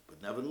mitzvah, but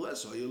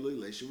nevertheless,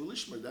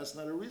 that's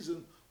not a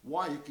reason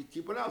why you could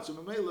keep it out. So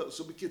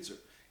bekitzer,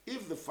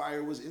 if the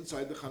fire was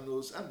inside the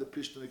Chanus and the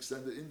pishton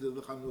extended into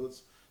the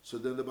Chanus, so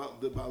then the Baal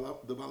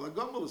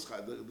HaGomel is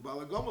chayiv. The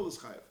Baal HaGomel is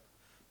chayiv.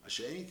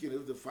 Masha'inkin,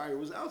 if the fire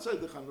was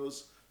outside the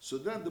Chanus, so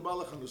then the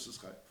Baal HaChanus is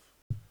chayiv.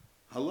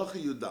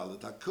 Halacha Yudalet,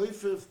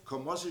 HaKoifev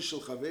Kamasi Shel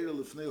Chaveira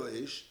Lefnei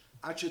Oesh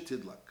Ache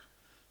Tidlak.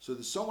 So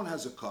someone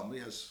has a kam, he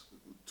has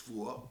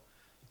tfuah,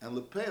 and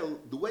lepel,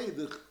 the way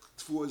the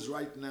tfuah is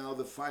right now,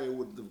 the fire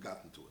wouldn't have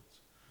gotten to it.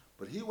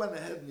 But he went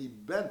ahead and he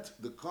bent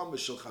the kam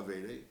shel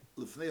chavere,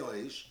 lefnei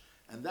oesh,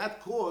 and that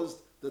caused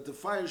that the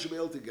fire should be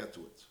able to get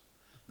to it.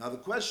 Now the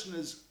question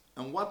is,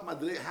 and what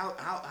madre,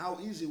 how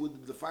easy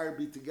would the fire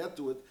be to get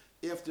to it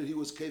after he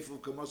was kef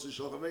of kamas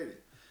shel chavere?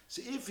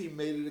 See, if he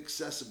made it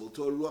accessible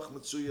to a ruach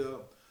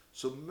matzuya,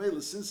 so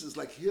Mela, since it's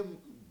like him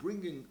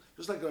bringing,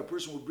 just like a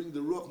person would bring the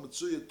ruach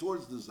matzuya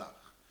towards the zach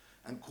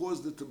and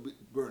caused it to be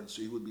burned,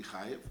 so he would be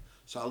chayiv.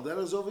 So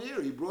Aldera is over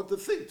here, he brought the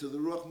thing to the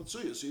ruach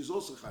matzuya, so he's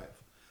also chayiv.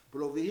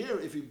 But over here,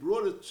 if he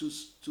brought it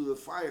to the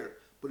fire,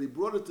 but he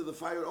brought it to the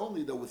fire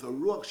only, that with a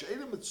ruach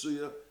she'ena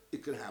matzuya,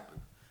 it could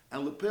happen.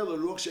 And lepel, a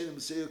ruach she'ena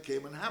matzuya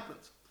came and happened.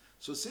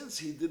 So since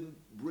he didn't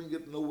bring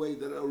it in a way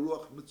that a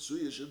ruach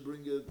matzuya should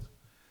bring it,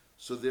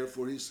 so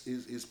therefore he's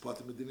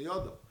patim medini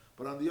yodam.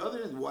 But on the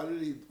other hand, why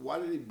did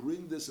he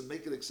bring this and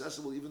make it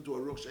accessible even to a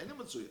ruach she'ena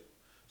matzuya?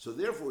 So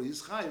therefore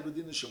he's chayiv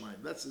b'din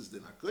shemayim. That's his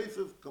din.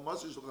 Hakoifev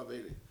kamasi shel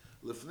chaveri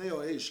lefnei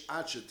oesh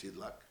ad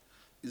shetidlak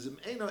is im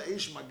eino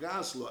eish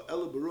magas lo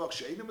ela b'ruach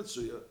she'ena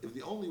matzuya. If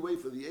the only way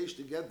for the eish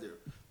to get there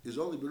is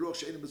only b'ruach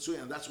she'ena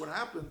matzuya, and that's what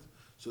happened,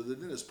 so the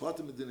din is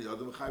patim medini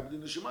yodam chayiv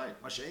b'din shemayim.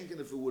 Masha'enkin,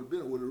 if it would have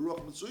been with a ruach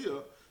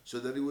matzuya, so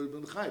that he would have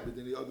been chayiv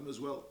b'din yodam as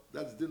well.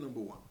 That's din number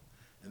one.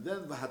 And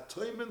then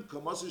v'hatoimen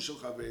kamasi shel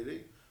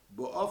chaveri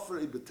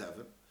bo'ofer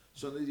ibeteven.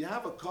 So that you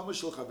have a kama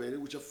shel chaveri,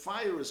 which a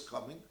fire is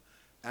coming,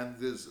 and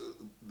there's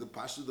the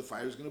pastor of the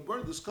fire is going to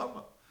burn this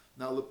kama.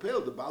 Now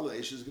lepel the bala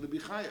eish is going to be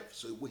chayev.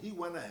 So he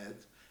went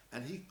ahead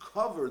and he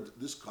covered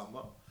this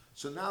kama.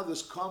 So now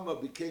this kama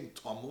became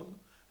tamun,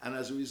 and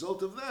as a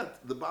result of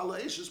that, the bala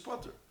eish is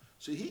potter.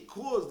 So he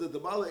caused that the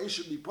bala eish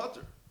should be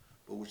potter,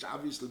 but which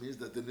obviously means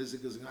that the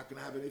nizik is not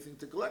going to have anything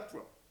to collect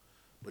from.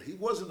 But he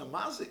wasn't a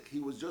mazik; he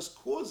was just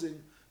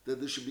causing that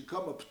there should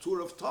become a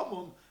ptur of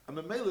tamun, and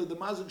memela the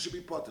mazik should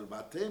be potter.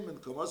 V'atem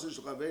and kamasi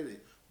shchaveri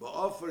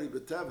ba'oferi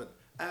b'teven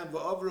and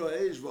va'avro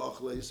eish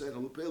va'achlei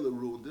and lupela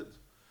ruined it.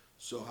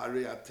 So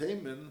Hari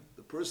Atemin,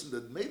 the person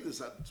that made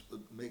this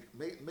made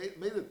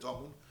it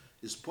tamun,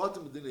 is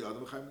potem b'dini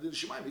yodam v'chayim b'dini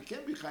shemaim. He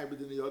can't be chayim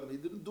b'dini yodam. He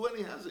didn't do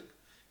any hazik.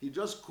 He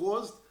just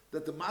caused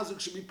that the mazik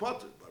should be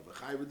potter. But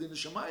v'chayim b'dini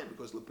shemaim,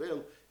 because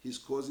lepel he's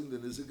causing the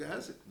nizik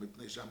hazik.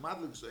 Mipnei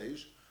shamadlik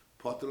zeish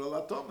potter al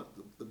atomen.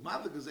 The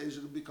madlik is able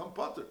to become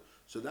potter.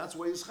 So that's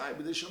why he's chayim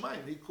b'dini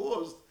shemaim. He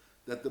caused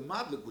that the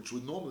madlik, which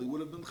would normally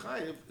would have been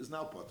chayiv, is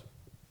now potter.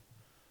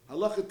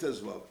 Halacha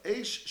tezvav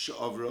eish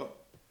she'avra.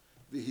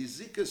 He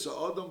was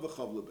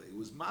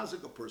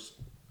mazik a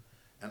person,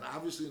 and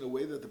obviously in a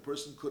way that the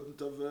person couldn't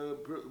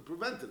have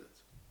prevented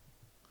it.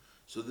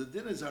 So the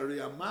din is Hari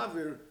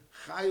Amavir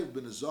chayiv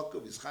ben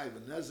ezokov is chayiv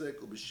ben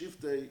nezek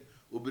ubeshiftei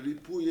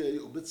uberipuye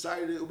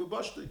ubetzayre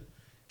ubebashtei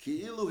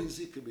ki'ilu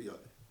hizika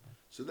biyade.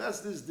 So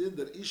that's this din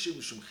that ishim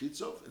mishum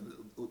chitzov, and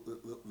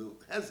the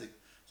hezek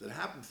that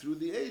happened through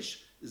the eish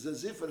is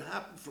as if it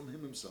happened from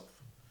him himself.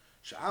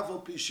 She'aval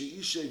pi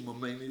she'ishay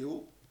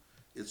momenihu.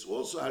 It's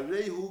also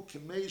harehu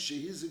kimei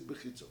shehizik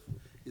bechitzov.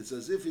 It's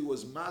as if he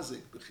was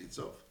mazik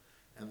bechitzov,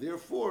 and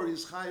therefore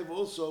he's chayiv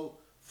also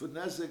for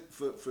nezek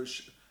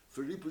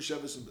for ripu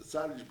sheves and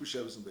tzari ripu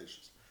sheves and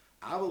beishas.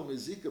 Aval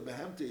mezika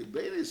behemte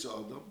iberes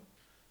adam,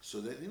 so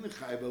that in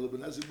chayiv elu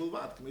benezik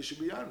bulvat kimei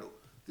shebiyanu.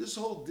 This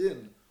whole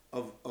din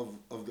of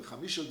the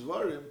chamisha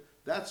dvarim,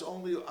 that's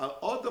only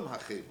adam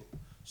hachevel.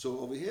 So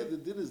over here the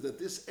din is that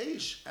this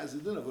eish has a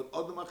din of an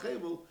adam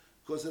hachevel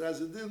because it has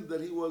a din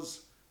that he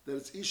was. That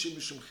it's Isha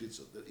Mishum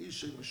Chitzah, that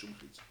Isha Mishum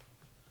Chitzah.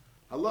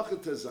 Halacha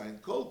Tezayin,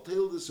 Kol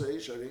Teil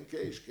D'Soesh Arin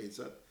Keish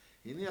Ketzat,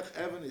 Hiniach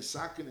Even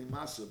Isakin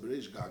Imasa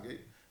B'Reish Gagei,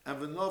 and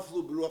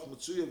V'noflu B'Ruach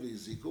Mitzuya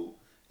V'Yiziku,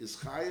 is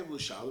Chayev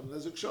L'Shalom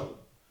Nezek Shalom.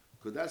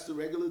 Because that's the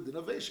regular din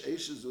of Eish.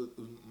 Eish is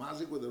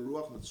mazik with a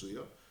Ruach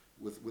Mitzuya,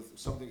 with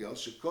something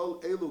else.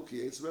 Shekol Elu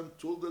Ki Eitzvem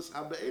Tuldas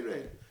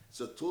HaBe'erein.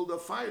 It's a tulda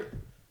fire.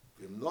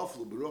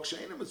 V'noflu B'Ruach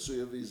She'ena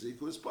Mitzuya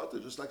V'Yiziku is potter,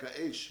 just like a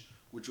Eish,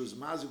 which was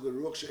mazik with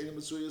Ruach She'ena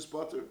Mitzuya is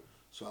potter.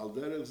 So al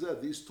derech zeh,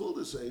 these told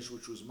us eish,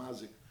 which was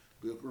mazik,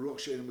 but ruach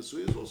she'en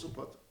mesuya is also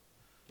potter.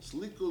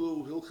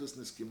 Slikulu hilchas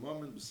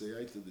niskimamin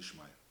b'seyayte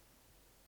d'shmaya.